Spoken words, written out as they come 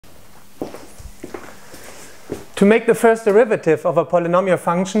To make the first derivative of a polynomial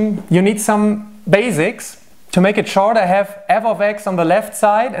function, you need some basics. To make it short, I have f of x on the left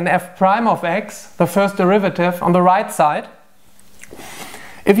side and f prime of x, the first derivative, on the right side.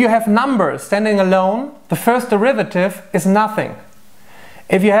 If you have numbers standing alone, the first derivative is nothing.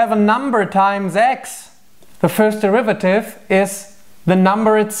 If you have a number times x, the first derivative is the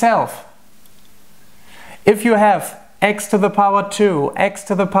number itself. If you have x to the power 2, x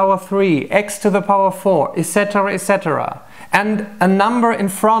to the power 3, x to the power 4, etc., etc., and a number in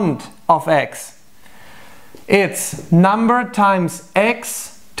front of x, it's number times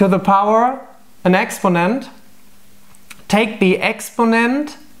x to the power an exponent. Take the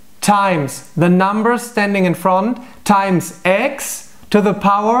exponent times the number standing in front times x to the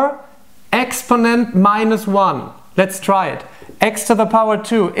power exponent minus 1. Let's try it. X to the power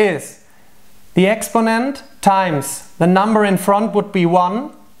 2 is the exponent times the number in front would be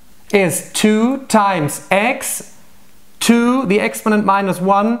 1 is 2 times x. 2, the exponent minus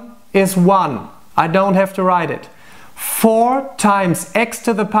 1 is 1. I don't have to write it. 4 times x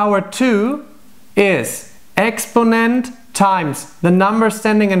to the power 2 is exponent times the number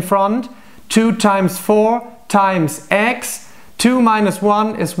standing in front. 2 times 4 times x. 2 minus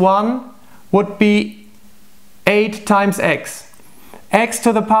 1 is 1, would be 8 times x. X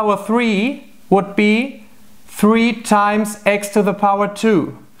to the power 3 would be 3 times x to the power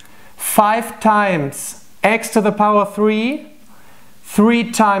 2. 5 times x to the power 3.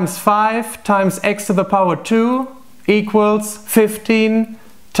 3 times 5 times x to the power 2 equals 15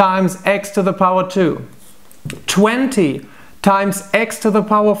 times x to the power 2. 20 times x to the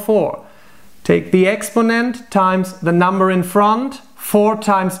power 4. Take the exponent times the number in front. 4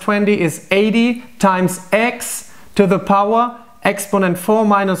 times 20 is 80 times x to the power exponent 4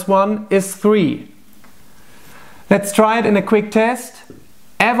 minus 1 is 3. Let's try it in a quick test.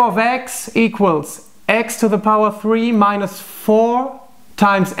 f of x equals x to the power 3 minus 4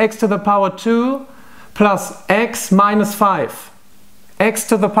 times x to the power 2 plus x minus 5. X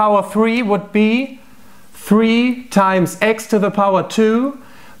to the power 3 would be 3 times x to the power 2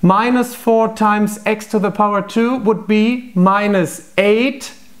 minus 4 times x to the power 2 would be minus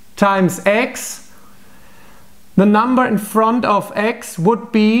 8 times x. The number in front of x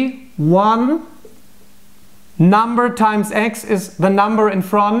would be 1. Number times x is the number in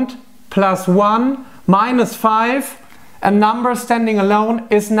front plus 1 minus 5. A number standing alone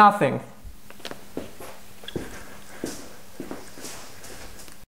is nothing.